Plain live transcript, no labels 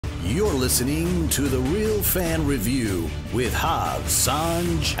You're listening to The Real Fan Review with Jav,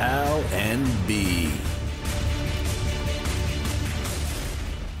 Sanj, Al, and B.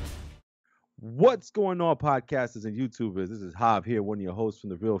 What's going on, podcasters and YouTubers? This is Jav here, one of your hosts from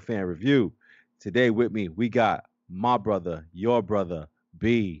The Real Fan Review. Today with me, we got my brother, your brother,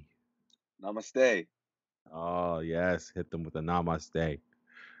 B. Namaste. Oh, yes. Hit them with a namaste.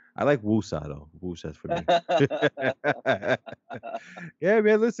 I like Wusa, though. Wusa's for me. Yeah,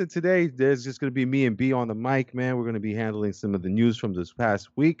 man, listen, today there's just going to be me and B on the mic, man. We're going to be handling some of the news from this past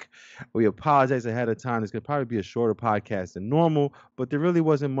week. We apologize ahead of time. It's going to probably be a shorter podcast than normal, but there really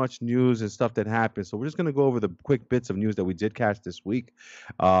wasn't much news and stuff that happened. So we're just going to go over the quick bits of news that we did catch this week,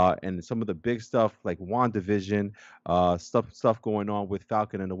 and some of the big stuff like WandaVision, stuff going on with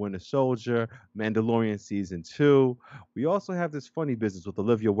Falcon and the Winter Soldier, Mandalorian Season 2. We also have this funny business with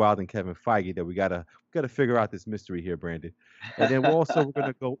Olivia Wilde and Kevin Feige that we gotta figure out this mystery here, Brandon. And then we're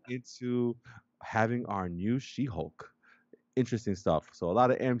gonna go into having our new She-Hulk. Interesting stuff. So a lot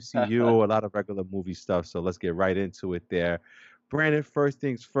of MCU, a lot of regular movie stuff. So let's get right into it there. Brandon, first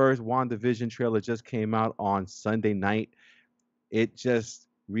things first, WandaVision trailer just came out on Sunday night. It just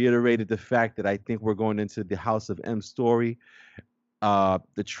reiterated the fact that I think we're going into the House of M story.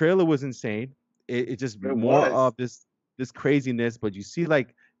 The trailer was insane. It just more of this craziness, but you see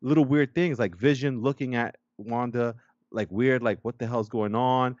like little weird things like Vision looking at Wanda like weird, like what the hell's going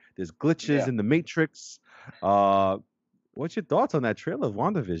on? There's glitches in the Matrix. What's your thoughts on that trailer of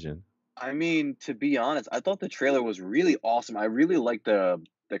WandaVision? I mean, to be honest, I thought the trailer was really awesome. I really like the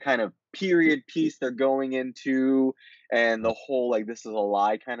kind of period piece they're going into and the whole like this is a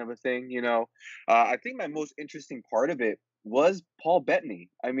lie kind of a thing, you know. I think my most interesting part of it was Paul Bettany.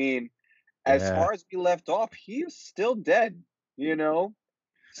 I mean, as far as we left off, he is still dead, you know?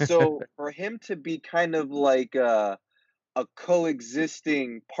 So for him to be kind of like a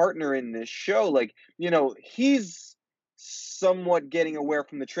coexisting partner in this show, like, you know, he's somewhat getting aware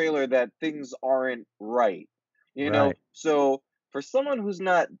from the trailer that things aren't right, you know? So for someone who's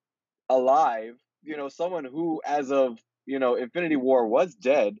not alive, you know, someone who, as of, you know, Infinity War was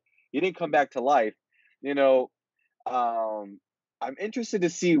dead, he didn't come back to life, you know, I'm interested to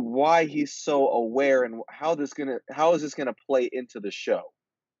see why he's so aware and how is this gonna play into the show.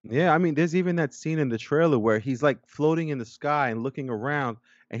 Yeah, I mean, there's even that scene in the trailer where he's like floating in the sky and looking around,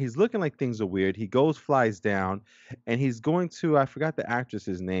 and he's looking like things are weird. He flies down, and he's going to, I forgot the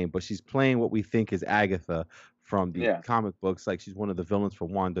actress's name, but she's playing what we think is Agatha from the comic books. Like she's one of the villains for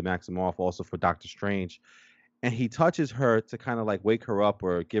Wanda Maximoff, also for Doctor Strange. And he touches her to kind of like wake her up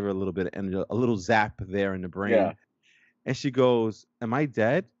or give her a little bit of energy, a little zap there in the brain. Yeah. And she goes, "Am I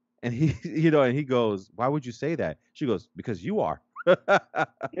dead?" And he, you know, and he goes, "Why would you say that?" She goes, "Because you are."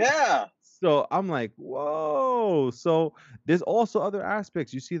 Yeah. So I'm like, whoa. So there's also other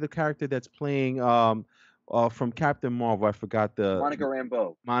aspects. You see the character that's playing from Captain Marvel. I forgot Monica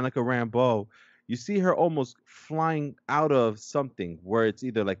Rambeau. Monica Rambeau. You see her almost flying out of something where it's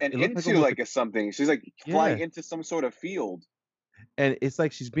either like and into like a something. She's like flying into some sort of field. And it's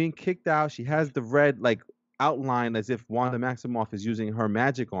like she's being kicked out. She has the red like outline as if Wanda Maximoff is using her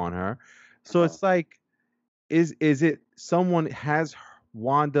magic on her. So it's like, is it someone has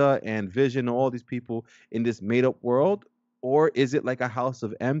Wanda and Vision and all these people in this made up world, or is it like a House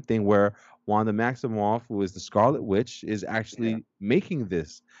of M thing where Wanda Maximoff, who is the Scarlet Witch, is actually making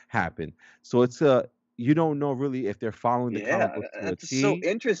this happen? So it's you don't know really if they're following the comic book to a that's T. so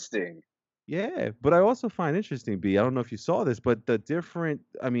interesting. Yeah, but I also find interesting, B. I don't know if you saw this, but the different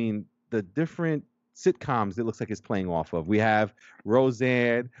sitcoms it looks like it's playing off of. We have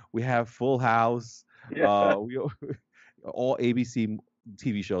Roseanne, we have Full House, we all ABC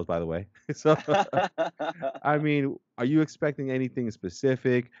TV shows, by the way. So, I mean, are you expecting anything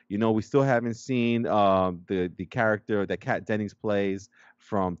specific? You know, we still haven't seen the character that Kat Dennings plays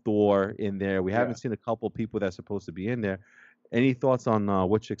from Thor in there. We haven't seen a couple people that's supposed to be in there. Any thoughts on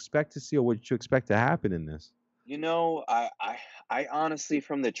what you expect to see or what you expect to happen in this? You know, I honestly,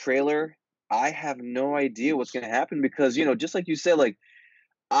 from the trailer, I have no idea what's going to happen because, you know, just like you said, like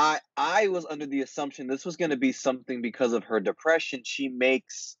I was under the assumption this was going to be something because of her depression. She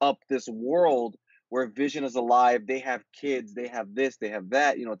makes up this world where Vision is alive. They have kids. They have this. They have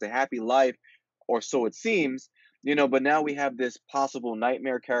that. You know, it's a happy life, or so it seems. You know, but now we have this possible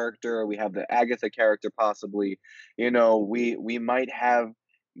nightmare character. We have the Agatha character possibly. You know, we might have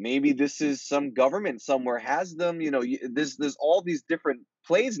maybe this is some government somewhere has them. You know, there's all these different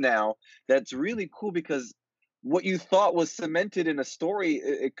plays now. That's really cool because what you thought was cemented in a story,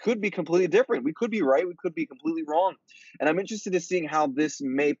 it could be completely different. We could be right. We could be completely wrong. And I'm interested in seeing how this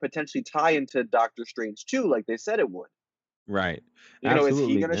may potentially tie into Doctor Strange too, like they said it would. Right. Is he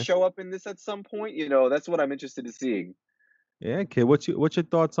Absolutely, gonna man. show up in this at some point? That's what I'm interested in seeing. Yeah, kid. What's your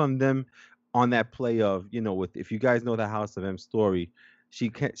thoughts on them on that play of, with if you guys know the House of M story, she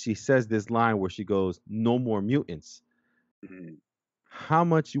says this line where she goes, "No more mutants." Mhm. How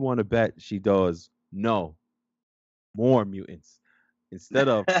much you want to bet she does no more mutants instead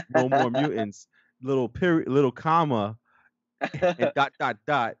of no more mutants, little period, little comma, and dot dot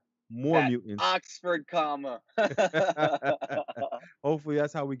dot, more That mutants. Oxford comma. Hopefully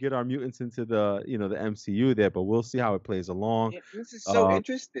that's how we get our mutants into the MCU there, but we'll see how it plays along. Yeah, this is so Uh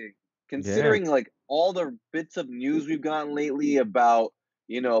interesting, yeah, considering like all the bits of news we've gotten lately about,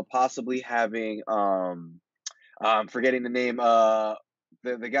 possibly having I'm forgetting the name, the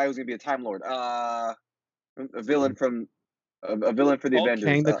guy who's gonna be a Time Lord, a villain from a villain for the oh, Avengers,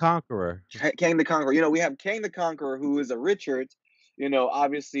 Kang the Conqueror. Kang the Conqueror. We have Kang the Conqueror, who is a Richard.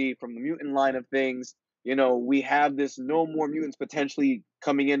 Obviously from the mutant line of things. We have this no more mutants potentially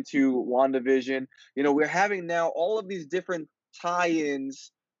coming into WandaVision. We're having now all of these different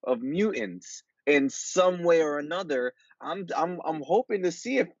tie-ins of mutants in some way or another. I'm hoping to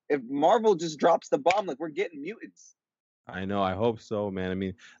see if Marvel just drops the bomb, like we're getting mutants. I know, I hope so, man. I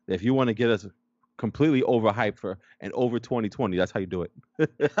mean, if you want to get us completely overhyped for and over 2020, that's how you do it.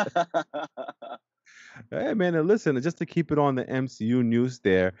 Hey man, and listen, just to keep it on the MCU news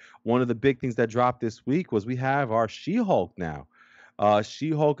there, one of the big things that dropped this week was we have our She-Hulk now.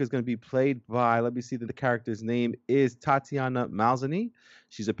 She-Hulk is going to be played by, let me see that the character's name is Tatiana Maslany.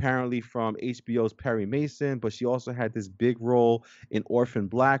 She's apparently from HBO's Perry Mason, but she also had this big role in Orphan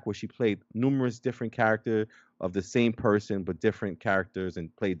Black where she played numerous different characters of the same person, but different characters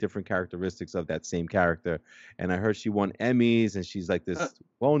and played different characteristics of that same character. And I heard she won Emmys and she's like this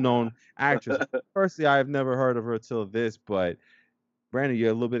well-known actress. Personally, I have never heard of her till this, but Brandon,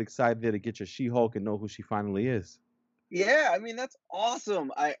 you're a little bit excited there to get your She-Hulk and know who she finally is. Yeah, I mean that's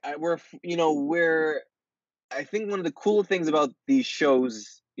awesome. We're I think one of the cool things about these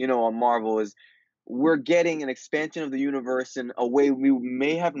shows, on Marvel is we're getting an expansion of the universe in a way we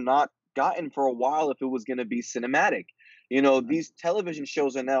may have not gotten for a while if it was going to be cinematic. These television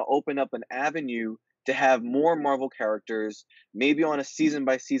shows are now open up an avenue to have more Marvel characters, maybe on a season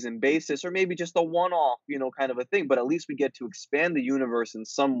by season basis, or maybe just a one off, kind of a thing. But at least we get to expand the universe in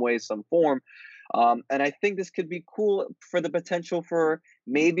some way, some form. And I think this could be cool for the potential for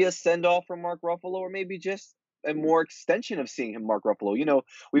maybe a send off for Mark Ruffalo, or maybe just a more extension of seeing him, Mark Ruffalo.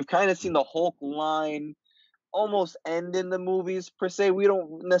 We've kind of seen the Hulk line almost end in the movies per se. We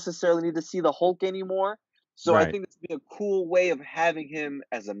don't necessarily need to see the Hulk anymore. So I Right. think this would be a cool way of having him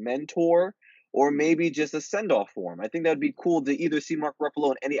as a mentor or maybe just a send off for him. I think that would be cool to either see Mark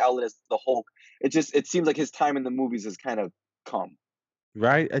Ruffalo in any outlet as the Hulk. It seems like his time in the movies has kind of come.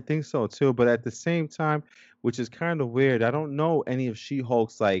 Right, I think so too. But at the same time, which is kind of weird, I don't know any of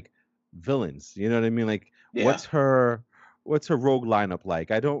She-Hulk's like villains. You know what I mean? Like, Yeah. what's her rogue lineup like?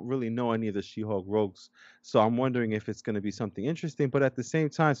 I don't really know any of the She-Hulk rogues, so I'm wondering if it's going to be something interesting. But at the same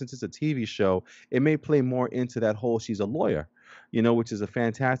time, since it's a TV show, it may play more into that whole she's a lawyer, which is a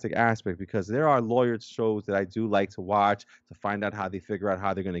fantastic aspect because there are lawyer shows that I do like to watch to find out how they figure out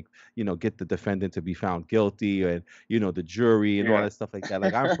how they're going to, get the defendant to be found guilty and the jury and all Yeah. that stuff like that.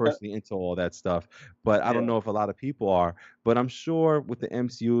 Like I'm personally into all that stuff, but I don't Yeah. know if a lot of people are. But I'm sure with the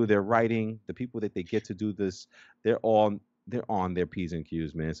MCU, they're writing the people that they get to do this. They're on their P's and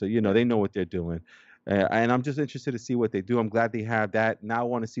Q's, man. So Yeah. they know what they're doing. And I'm just interested to see what they do. I'm glad they have that. Now I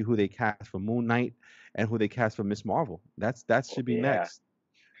want to see who they cast for Moon Knight and who they cast for Miss Marvel. That Oh, should be yeah. next.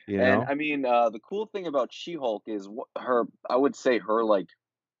 You And know? I mean, the cool thing about She-Hulk is I would say her like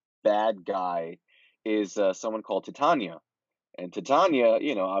bad guy is someone called Titania. And Titania,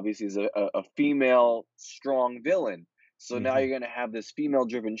 obviously is a female strong villain. So now Hmm. you're gonna have this female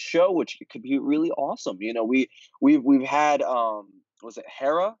driven show, which could be really awesome. We've had was it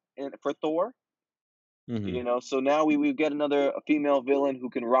Hera for Thor? Hmm. So now we get another female villain who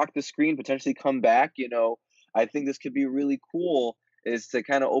can rock the screen, potentially come back. I think this could be really cool. Is to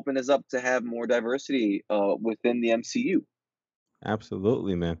kind of open us up to have more diversity within the MCU.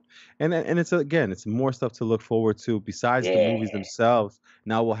 Absolutely, man. And it's again, it's more stuff to look forward to besides the Yeah. movies themselves.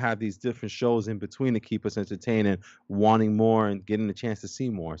 Now we'll have these different shows in between to keep us entertained and wanting more and getting a chance to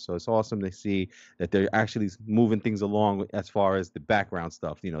see more. So it's awesome to see that they're actually moving things along as far as the background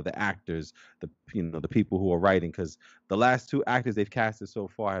stuff, the actors, the people who are writing because the last two actors they've casted so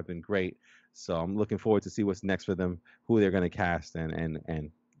far have been great. So I'm looking forward to see what's next for them, who they're going to cast and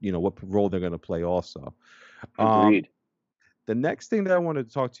what role they're going to play also. Um Agreed. the next thing that I wanted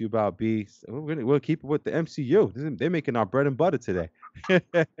to talk to you about, B, we'll keep it with the MCU. They're making our bread and butter today.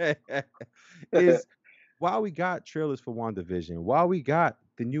 Is while we got trailers for WandaVision, while we got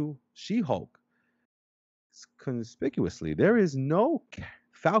the new She-Hulk, conspicuously, there is no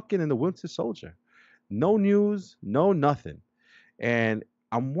Falcon and the Winter Soldier. No news, no nothing. And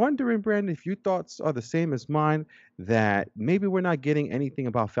I'm wondering, Brandon, if your thoughts are the same as mine, that maybe we're not getting anything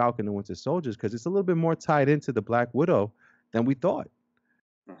about Falcon and Winter Soldiers because it's a little bit more tied into the Black Widow than we thought.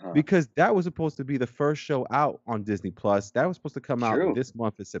 Uh-huh. Because that was supposed to be the first show out on Disney Plus. That was supposed to come out True. this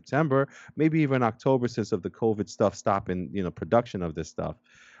month in September, maybe even October, since of the COVID stuff stopping, production of this stuff.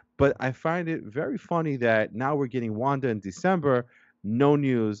 But I find it very funny that now we're getting Wanda in December, no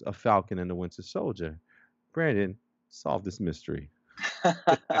news of Falcon and the Winter Soldier. Brandon, solve this mystery.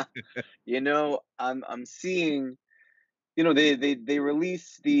 I'm seeing, they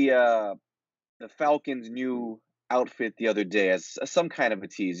released the Falcon's new outfit the other day as some kind of a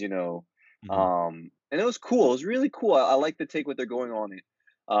tease, Mhm. and it was cool. It was really cool. I like the take what they're going on it.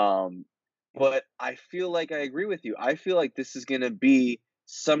 But I feel like I agree with you. I feel like this is gonna be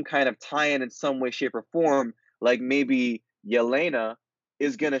some kind of tie-in some way, shape, or form. Like maybe Yelena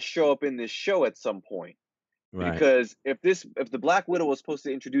is gonna show up in this show at some point. Right. Because if the Black Widow was supposed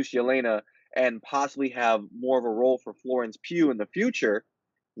to introduce Yelena and possibly have more of a role for Florence Pugh in the future,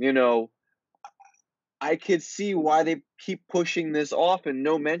 you know, I could see why they keep pushing this off and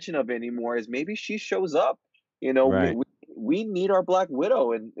no mention of it anymore. Is maybe she shows up. Right. We need our Black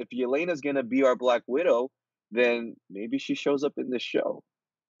Widow, and if Yelena's gonna be our Black Widow, then maybe she shows up in this show.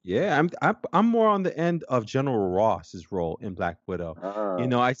 Yeah, I'm more on the end of General Ross's role in Black Widow. Ah,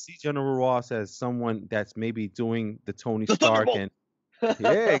 I see General Ross as someone that's maybe doing the Tony the Stark Thunderbolt. and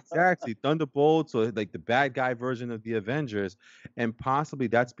yeah, exactly. Thunderbolts or like the bad guy version of the Avengers, and possibly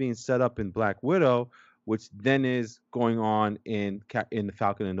that's being set up in Black Widow, which then is going on in the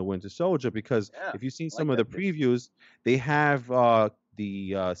Falcon and the Winter Soldier. Because Yeah, if you've seen I some like of the that mix. previews, they have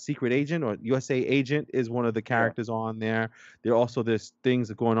the secret agent or USA agent is one of the Yeah, characters on there. There's things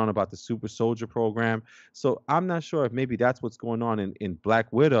that are going on about the Super Soldier program. So I'm not sure if maybe that's what's going on in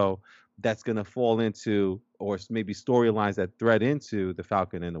Black Widow that's going to fall into or maybe storylines that thread into the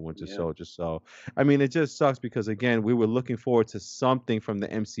Falcon and the Winter yeah. Soldier. So, I mean, it just sucks because again, we were looking forward to something from the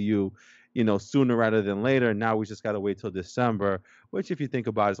MCU, sooner rather than later. Now we just got to wait till December, which if you think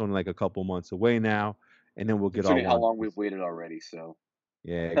about it, is only like a couple months away now, and then we'll get our Considering how one. long we've waited already, so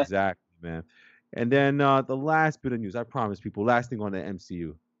Yeah, exactly, man. And then the last bit of news, I promise people, last thing on the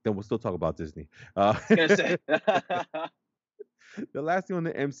MCU, then we'll still talk about Disney. I was gonna say. The last thing on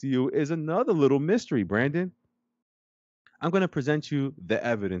the MCU is another little mystery, Brandon. I'm going to present you the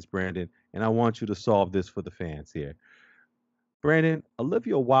evidence, Brandon, and I want you to solve this for the fans here. Brandon,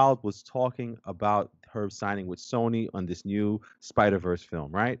 Olivia Wilde was talking about her signing with Sony on this new Spider-Verse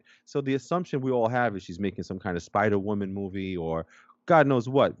film, right? So the assumption we all have is she's making some kind of Spider-Woman movie or God knows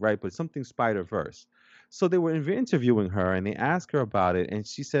what, right? But something Spider-Verse. So they were interviewing her and they asked her about it, and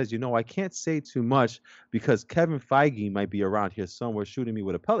she says, I can't say too much because Kevin Feige might be around here somewhere shooting me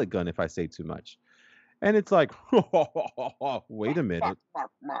with a pellet gun if I say too much. And it's like, wait a minute.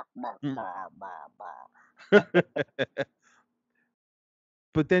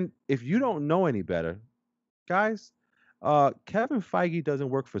 But then if you don't know any better, guys, Kevin Feige doesn't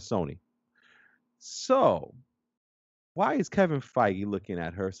work for Sony. So why is Kevin Feige looking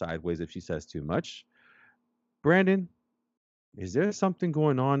at her sideways if she says too much? Brandon, is there something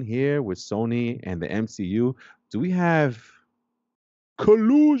going on here with Sony and the MCU? Do we have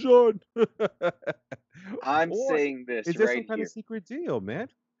collusion? I'm Or saying this is there some right kind of here. secret deal, man?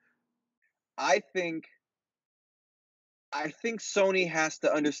 I think I think Sony has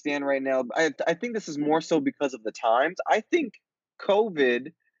to understand right now. I think this is more so because of the times. I think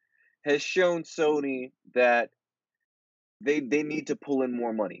COVID has shown Sony that they need to pull in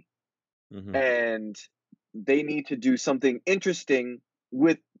more money Hmm. and they need to do something interesting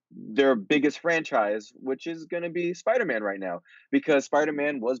with their biggest franchise, which is going to be Spider-Man right now, because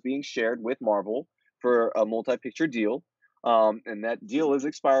Spider-Man was being shared with Marvel for a multi-picture deal. And that deal is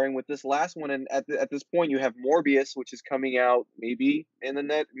expiring with this last one. And at this point, you have Morbius, which is coming out maybe in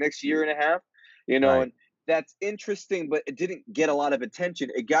the next year and a half, Right. and that's interesting, but it didn't get a lot of attention.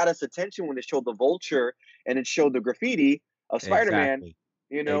 It got us attention when it showed the Vulture and it showed the graffiti of Spider-Man. Exactly.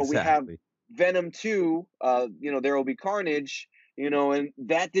 We have Exactly. Venom 2, there will be Carnage, and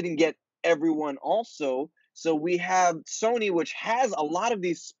that didn't get everyone also. So we have Sony, which has a lot of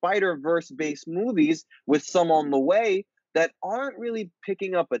these Spider-Verse based movies with some on the way that aren't really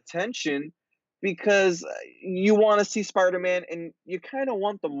picking up attention because you want to see Spider-Man and you kind of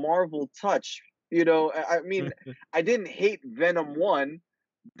want the Marvel touch. I mean, I didn't hate Venom 1,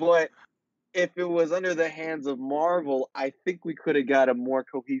 but if it was under the hands of Marvel, I think we could have got a more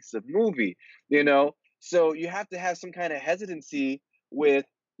cohesive movie, you know? So you have to have some kind of hesitancy with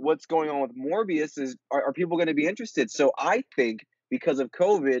what's going on with Morbius. Is are people going to be interested? So I think because of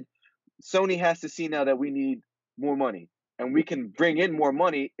COVID, Sony has to see now that we need more money, and we can bring in more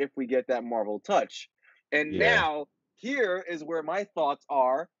money if we get that Marvel touch. And Yeah. now here is where my thoughts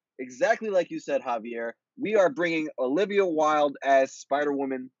are exactly like you said, Javier. We are bringing Olivia Wilde as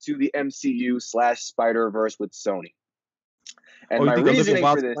Spider-Woman to the MCU slash Spider-Verse with Sony. Oh, And you my think Olivia reasoning for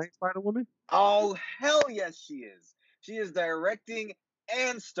Wilde's this, playing Spider-Woman? oh, hell yes, she is. She is directing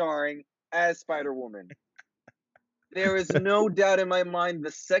and starring as Spider-Woman. There is no doubt in my mind.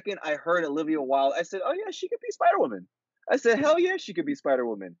 The second I heard Olivia Wilde, I said, "Oh yeah, she could be Spider Woman." I said, "Hell yeah, she could be Spider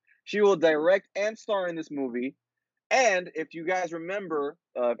Woman." She will direct and star in this movie. And if you guys remember,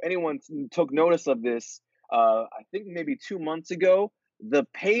 if anyone took notice of this, I think maybe 2 months ago, the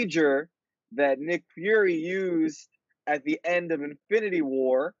pager that Nick Fury used at the end of Infinity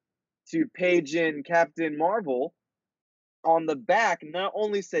War to page in Captain Marvel, on the back not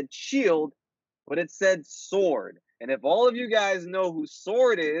only said shield, but it said sword. And if all of you guys know who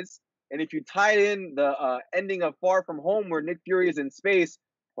Sword is, and if you tied in the ending of Far From Home where Nick Fury is in space,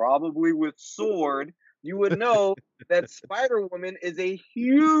 probably with Sword, you would know that Spider Woman is a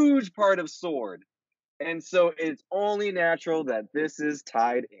huge part of Sword. And so it's only natural that this is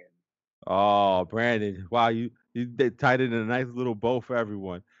tied in. Oh, Brandon. Wow, you they tied it in a nice little bow for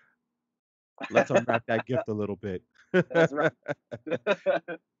everyone. Let's unwrap that gift a little bit. That's right.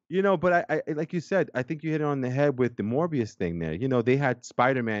 But I like you said, I think you hit it on the head with the Morbius thing there. They had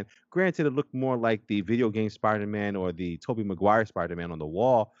Spider-Man. Granted, it looked more like the video game Spider-Man or the Tobey Maguire Spider-Man on the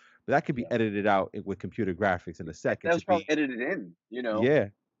wall, but that could be Yeah. edited out with computer graphics in a second That to was probably be. edited in. Yeah.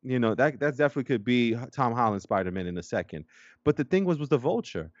 That definitely could be Tom Holland Spider-Man in a second. But the thing was the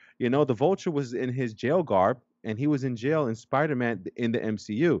Vulture. The Vulture was in his jail garb and he was in jail in Spider-Man in the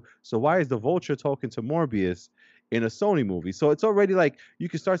MCU. So why is the Vulture talking to Morbius in a Sony movie? So it's already like you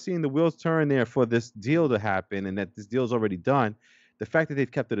can start seeing the wheels turn there for this deal to happen and that this deal's already done. The fact that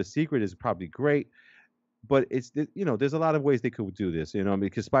they've kept it a secret is probably great, but there's a lot of ways they could do this,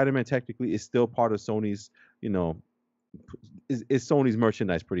 because Spider-Man technically is still part of Sony's, you know, is Sony's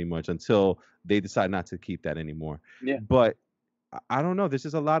merchandise pretty much until they decide not to keep that anymore. Yeah. But I don't know. There's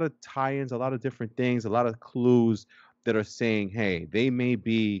just a lot of tie-ins, a lot of different things, a lot of clues that are saying, hey, they may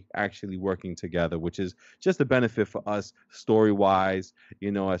be actually working together, which is just a benefit for us story-wise,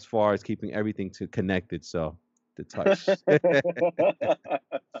 as far as keeping everything to connected. So the touch.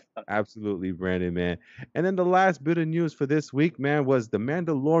 Absolutely, Brandon, man. And then the last bit of news for this week, man, was The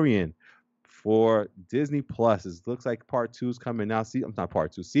Mandalorian for Disney Plus. It looks like part two is coming out. I'm not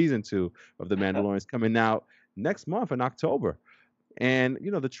part two, season two of The Mandalorian is coming out next month in October. And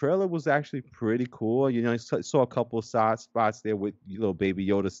the trailer was actually pretty cool. I saw a couple of side spots there with little baby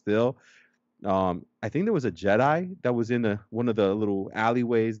Yoda still. I think there was a Jedi that was in one of the little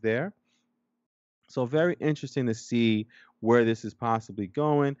alleyways there. So very interesting to see where this is possibly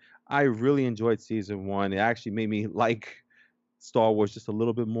going. I really enjoyed season one. It actually made me like Star Wars just a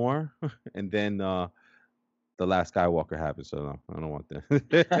little bit more. And then the last Skywalker happened, so no, I don't want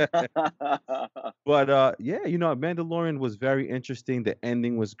that. But yeah, Mandalorian was very interesting. The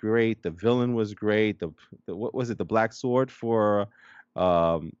ending was great. The villain was great. The what was it? The Black Sword for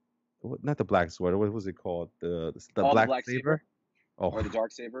not the Black Sword. What was it called? The Oh, the Black Black Saber. Saber Oh, or the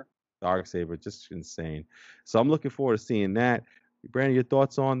Dark Saber. Dark Saber, just insane. So I'm looking forward to seeing that. Brandon, your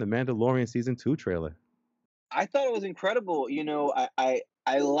thoughts on the Mandalorian season 2 trailer? I thought it was incredible.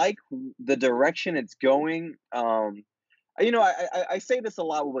 I like the direction it's going. I say this a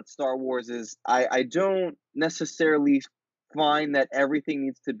lot with Star Wars is I don't necessarily find that everything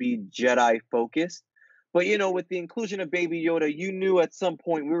needs to be Jedi focused. But with the inclusion of Baby Yoda, you knew at some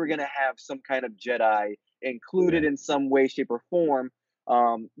point we were gonna have some kind of Jedi included Yeah. in some way, shape, or form.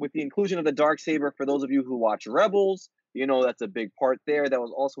 With the inclusion of the dark saber, for those of you who watch Rebels, that's a big part there. That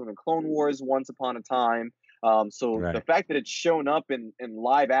was also in the Clone Wars once upon a time. So the Right. fact that it's shown up in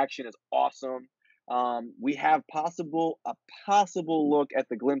live action is awesome. We have a possible look at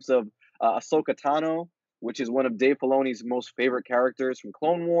the glimpse of Ahsoka Tano, which is one of Dave Filoni's most favorite characters from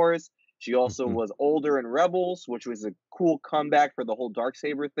Clone Wars. She also Mhm. was older in Rebels, which was a cool comeback for the whole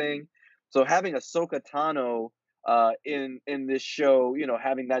Darksaber thing. So having Ahsoka Tano in this show,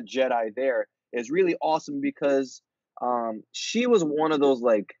 having that Jedi there is really awesome because she was one of those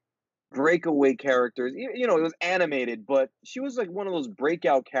like breakaway characters. It was animated, but she was like one of those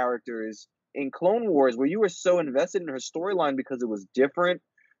breakout characters in Clone Wars where you were so invested in her storyline because it was different.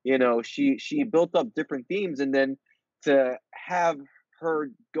 She built up different themes, and then to have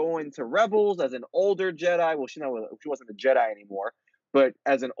her go into Rebels as an older Jedi. Well, she wasn't a Jedi anymore, but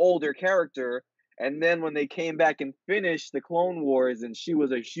as an older character, And then when they came back and finished the Clone Wars and she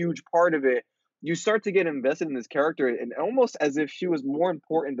was a huge part of it, you start to get invested in this character and almost as if she was more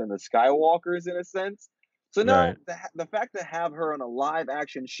important than the Skywalkers in a sense. So now Right. the fact to have her on a live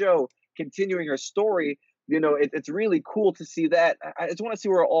action show continuing her story, it's really cool to see that. I just want to see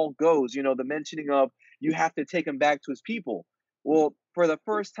where it all goes. The mentioning of you have to take him back to his people. Well, for the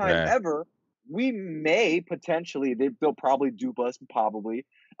first time Right. ever, we may potentially, they'll probably dupe us, probably.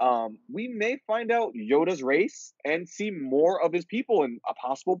 We may find out Yoda's race and see more of his people in a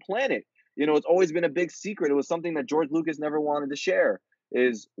possible planet. It's always been a big secret. It was something that George Lucas never wanted to share,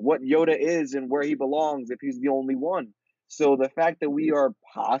 is what Yoda is and where he belongs if he's the only one. So the fact that we are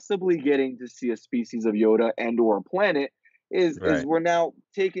possibly getting to see a species of Yoda and or a planet is Right. we're now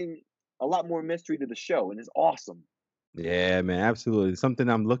taking a lot more mystery to the show, and it's awesome. Yeah, man, absolutely. Something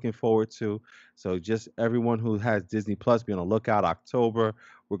I'm looking forward to. So just everyone who has Disney Plus, be on the lookout. October,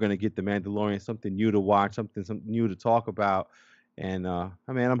 we're gonna get The Mandalorian, something new to watch, something new to talk about. And I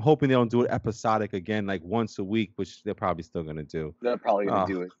mean, I'm hoping they don't do it episodic again, like once a week, which they're probably still gonna do. They're probably gonna Uh,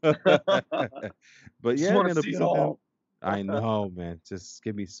 do it. but Just yeah, want man, to it'll see be it something. all. I know, man. Just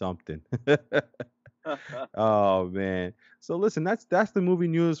give me something. Oh man. So listen, that's the movie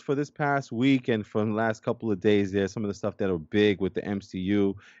news for this past week and from the last couple of days there. Some of the stuff that are big with the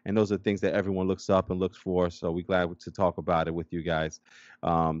MCU, and those are things that everyone looks up and looks for. So we're glad to talk about it with you guys.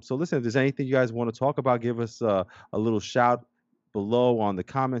 So listen, if there's anything you guys want to talk about, give us a little shout below on the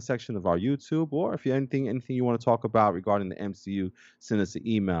comment section of our YouTube, or if you anything you want to talk about regarding the MCU, send us an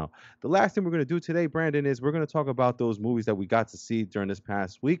email. The last thing we're going to do today, Brandon, is we're going to talk about those movies that we got to see during this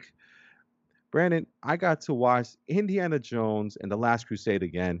past week. Brandon, I got to watch Indiana Jones and the Last Crusade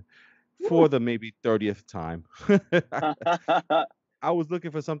again for Woo. the maybe 30th time. I was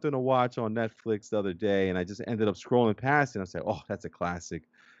looking for something to watch on Netflix the other day, and I just ended up scrolling past it. And I said, "Oh, that's a classic."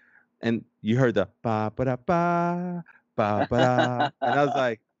 And you heard the ba ba da ba da, and I was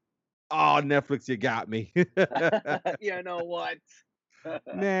like, "Oh, Netflix, you got me." You know what?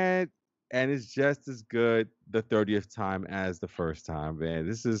 Man, and it's just as good the 30th time as the first time, man.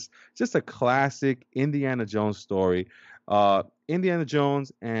 This is just a classic Indiana Jones story. Indiana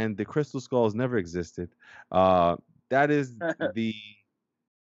Jones and the Crystal Skulls never existed. Uh, that is the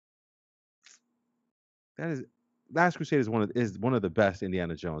that is Last Crusade is one of the best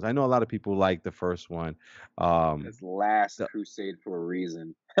Indiana Jones. I know a lot of people like the first one. Um, It's Last the Crusade for a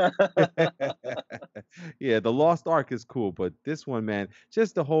reason. yeah, the Lost Ark is cool, but this one, man,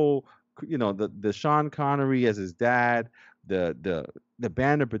 just the whole, the Sean Connery as his dad, the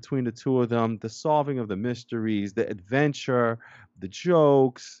banter between the two of them, the solving of the mysteries, the adventure, the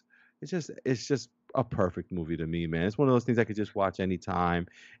jokes. It's just a perfect movie to me, man. It's one of those things I could just watch anytime,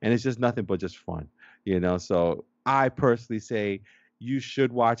 and it's just nothing but just fun. So I personally say you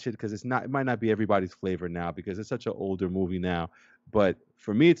should watch it because it might not be everybody's flavor now because it's such an older movie now. But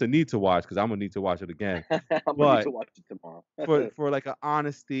for me, it's a need to watch because I'm gonna need to watch it again. I'm gonna need But to watch it tomorrow. for like a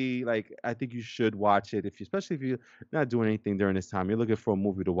honesty, like I think you should watch it especially if you're not doing anything during this time. You're looking for a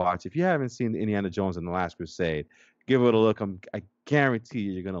movie to watch. If you haven't seen Indiana Jones and the Last Crusade, give it a look. I guarantee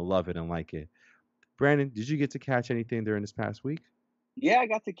you're gonna love it and like it. Brandon, did you get to catch anything during this past week? Yeah, I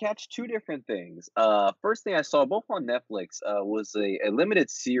got to catch two different things. First thing I saw both on Netflix was a limited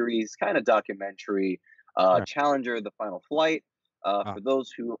series kind of documentary, Right. Challenger: The Final Flight. Ah, For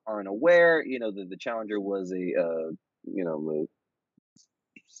those who aren't aware, the Challenger was a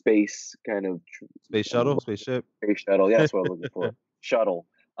space kind of space I don't know shuttle, spaceship. space shuttle. Yeah, that's what I was looking for. Shuttle.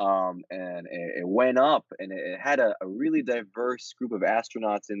 And it went up, and it had a really diverse group of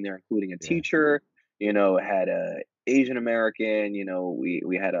astronauts in there, including a Yeah. teacher. It had a Asian American.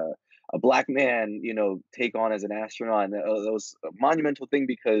 We had a black man. Take on as an astronaut, and that was a monumental thing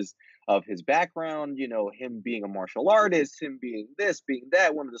because of his background. Him being a martial artist, him being this, being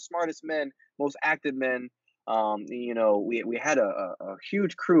that, one of the smartest men, most active men. We had a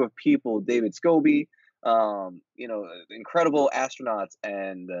huge crew of people. David Scobie, incredible astronauts,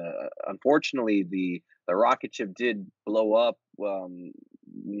 and unfortunately, the rocket ship did blow up.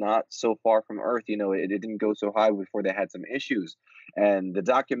 Not so far from Earth, it didn't go so high before they had some issues, and the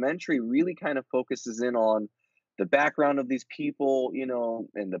documentary really kind of focuses in on the background of these people,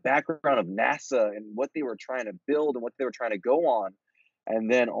 and the background of NASA and what they were trying to build and what they were trying to go on, and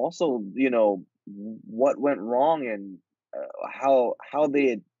then also, what went wrong and how they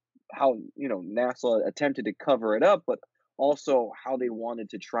had how NASA attempted to cover it up, but also how they wanted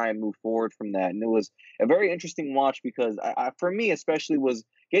to try and move forward from that. And it was a very interesting watch because for me, especially, was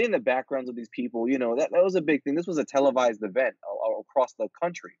getting the backgrounds of these people. That was a big thing. This was a televised event across the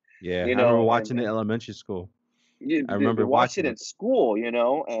country. Yeah, I remember And watching it in elementary school. I they remember watched it watching in it. school.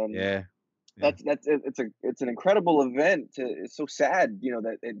 And Yeah. Yeah. It's an incredible event. It's so sad,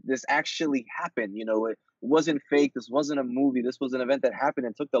 that this actually happened. It wasn't fake. This wasn't a movie. This was an event that happened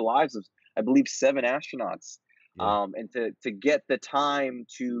and took the lives of, I believe, 7 astronauts. Yeah. And to get the time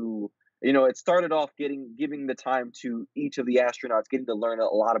to, it started off giving the time to each of the astronauts, getting to learn a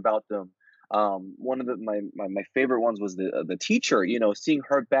lot about them. One of my favorite ones was the teacher. Seeing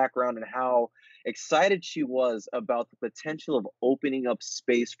her background and how excited she was about the potential of opening up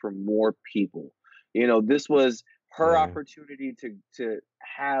space for more people. This was her Yeah. opportunity to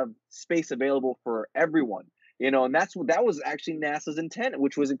have space available for everyone. And that was actually NASA's intent,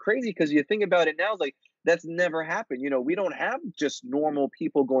 which was crazy because you think about it now, it's like that's never happened. We don't have just normal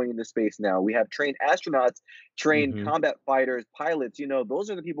people going into space now. We have trained astronauts, trained Mm-hmm. combat fighters, pilots.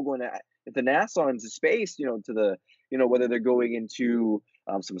 Those are the people going into NASA, into space. To the whether they're going into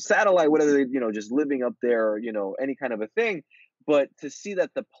some satellite, whether they just living up there, any kind of a thing. But to see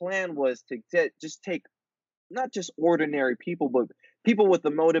that the plan was to just take not just ordinary people, but people with the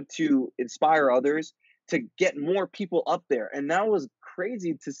motive to inspire others, to get more people up there. And that was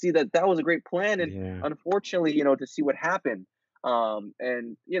crazy to see that was a great plan. And Yeah. unfortunately, to see what happened.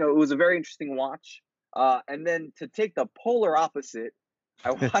 And it was a very interesting watch. And then to take the polar opposite,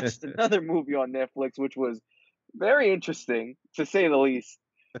 I watched another movie on Netflix, which was very interesting to say the least,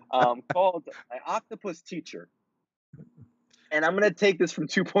 called My Octopus Teacher. And I'm gonna take this from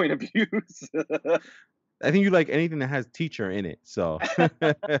 2 point of views. I think you like anything that has teacher in it. So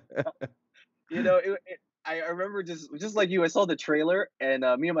I remember just like you, I saw the trailer, and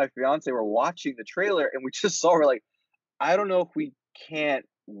me and my fiance were watching the trailer, and we just saw, we're like, I don't know if we can't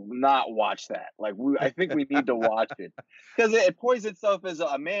not watch that. Like, I think we need to watch it because it poised itself as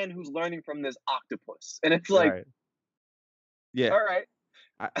a man who's learning from this octopus, and it's like, right. Yeah. all right.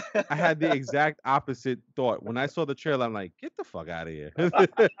 I, I had the exact opposite thought. When I saw the trailer, I'm like, get the fuck out of here.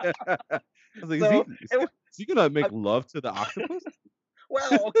 I was like, So, is he gonna make love to the octopus?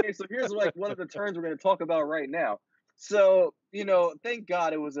 well, okay, so here's like one of the turns we're going to talk about right now. So, thank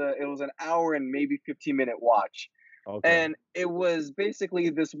God it was an hour and maybe 15-minute watch. Okay. And it was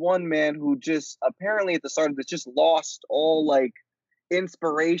basically this one man who just apparently at the start of this just lost all like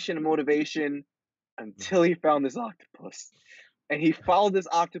inspiration and motivation until he found this octopus. And he followed this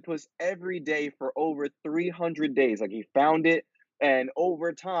octopus every day for over 300 days. Like, he found it, and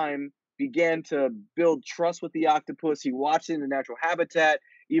over time began to build trust with the octopus. He watched it in the natural habitat,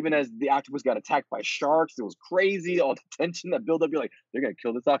 even as the octopus got attacked by sharks. It was crazy, all the tension that built up. You're like, they're gonna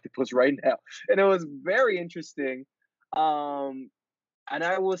kill this octopus right now. And it was very interesting. And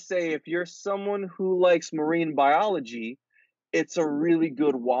I will say, if you're someone who likes marine biology, it's a really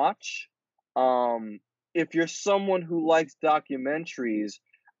good watch. Um, if you're someone who likes documentaries,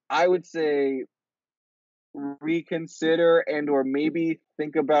 I would say reconsider and or maybe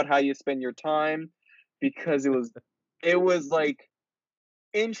think about how you spend your time, because it was like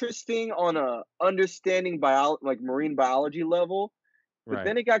interesting on a understanding like marine biology level, but Right.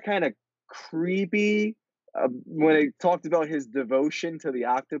 then it got kind of creepy when it talked about his devotion to the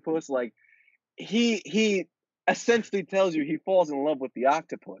octopus. Like, he essentially tells you he falls in love with the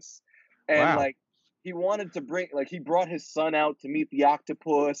octopus, and Wow. like he wanted to bring, like, he brought his son out to meet the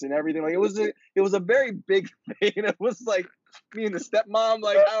octopus and everything. Like, it was a very big thing. It was like me and the stepmom,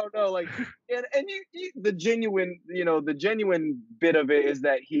 like, I don't know, like, and the genuine bit of it is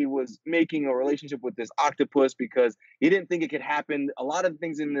that he was making a relationship with this octopus because he didn't think it could happen. A lot of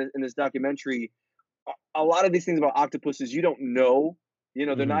things in this documentary, a lot of these things about octopuses you don't know.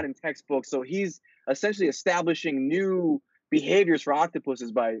 They're Hmm. not in textbooks. So he's essentially establishing new behaviors for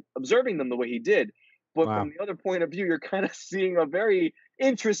octopuses by observing them the way he did. But from Wow. the other point of view, you're kind of seeing a very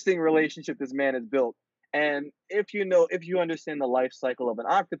interesting relationship this man has built. And if you understand the life cycle of an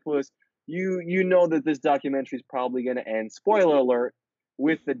octopus, you know that this documentary is probably going to end, spoiler alert,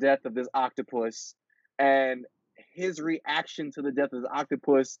 with the death of this octopus. And his reaction to the death of the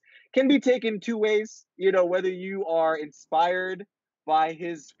octopus can be taken two ways. Whether you are inspired by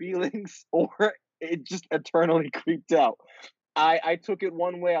his feelings or it just eternally creeped out. I took it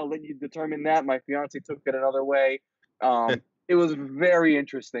one way. I'll let you determine that. My fiance took it another way. It was very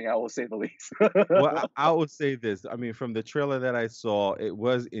interesting, I will say the least. Well, I would say this. I mean, from the trailer that I saw, it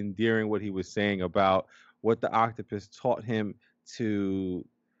was endearing what he was saying about what the octopus taught him to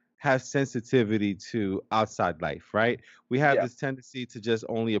have sensitivity to outside life, right? We have Yeah. this tendency to just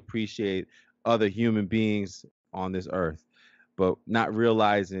only appreciate other human beings on this earth, but not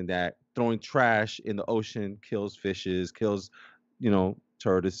realizing that throwing trash in the ocean kills fishes, kills,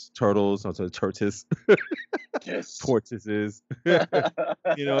 turtles, also tortoise, Yes. tortoises.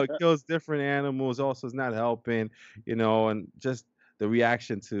 It kills different animals. Also, it's not helping. And just the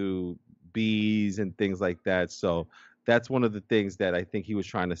reaction to bees and things like that. So that's one of the things that I think he was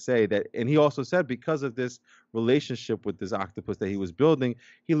trying to say. That, and he also said because of this relationship with this octopus that he was building,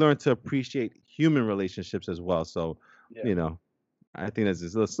 he learned to appreciate human relationships as well. So, Yeah. you know, I think that's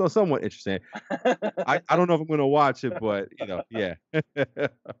just so somewhat interesting. I don't know if I'm gonna watch it, but you know, yeah.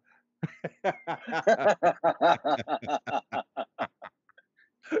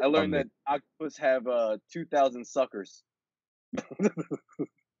 I learned Amazing. that octopus have 2,000 suckers.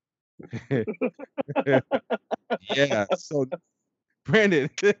 Yeah. So, Brandon,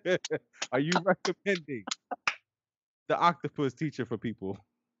 are you recommending the Octopus Teacher for people?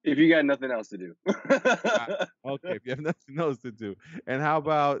 If you got nothing else to do. Okay, if you have nothing else to do. And how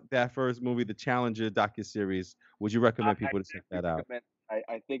about that first movie, the Challenger docuseries? Would you recommend people to check that out? recommend.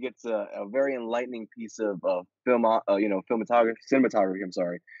 I think it's a very enlightening piece of cinematography. I'm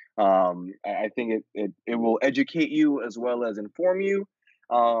sorry. I think it will educate you as well as inform you,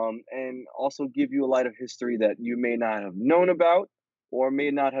 and also give you a light of history that you may not have known about or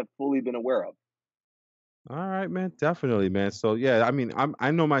may not have fully been aware of. All right, man. Definitely, man. So yeah, I mean,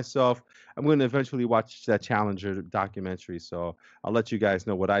 I know myself. I'm going to eventually watch that Challenger documentary. So I'll let you guys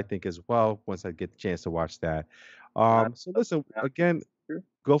know what I think as well once I get the chance to watch that. Not, So listen not, again.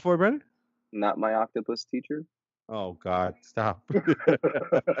 Go for it, Brandon. not my octopus teacher. Oh God, stop.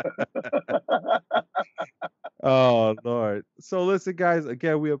 Oh Lord. So listen, guys.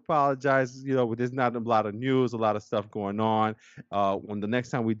 Again, we apologize. You know, there's not a lot of news, a lot of stuff going on. When the next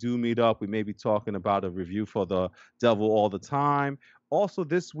time we do meet up, we may be talking about a review for The Devil All the Time. Also,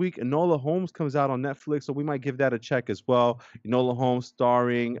 this week, Enola Holmes comes out on Netflix, so we might give that a check as well. Enola Holmes,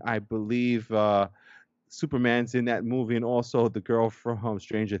 starring, I believe, Superman's in that movie, and also the girl from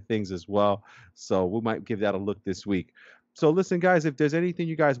Stranger Things as well. So we might give that a look this week. So listen, guys, if there's anything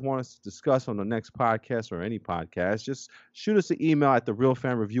you guys want us to discuss on the next podcast or any podcast, just shoot us an email at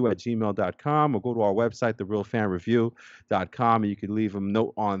therealfanreview@gmail.com or go to our website, therealfanreview.com, and you can leave a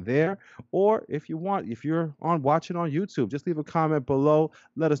note on there. Or if you want, if you're on watching on YouTube, just leave a comment below.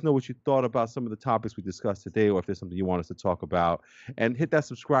 Let us know what you thought about some of the topics we discussed today, or if there's something you want us to talk about. And hit that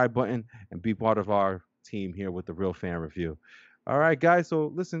subscribe button and be part of our team here with the Real Fan Review. All right, guys.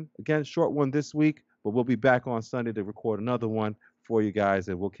 So listen, again, short one this week, but we'll be back on Sunday to record another one for you guys,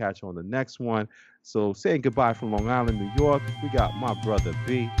 and we'll catch you on the next one. So saying goodbye from Long Island, New York, we got my brother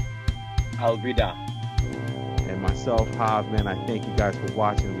B. I'll be down. And myself, Hav, man. I thank you guys for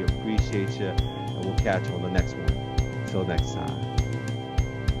watching. We appreciate you, and we'll catch you on the next one. Until next time.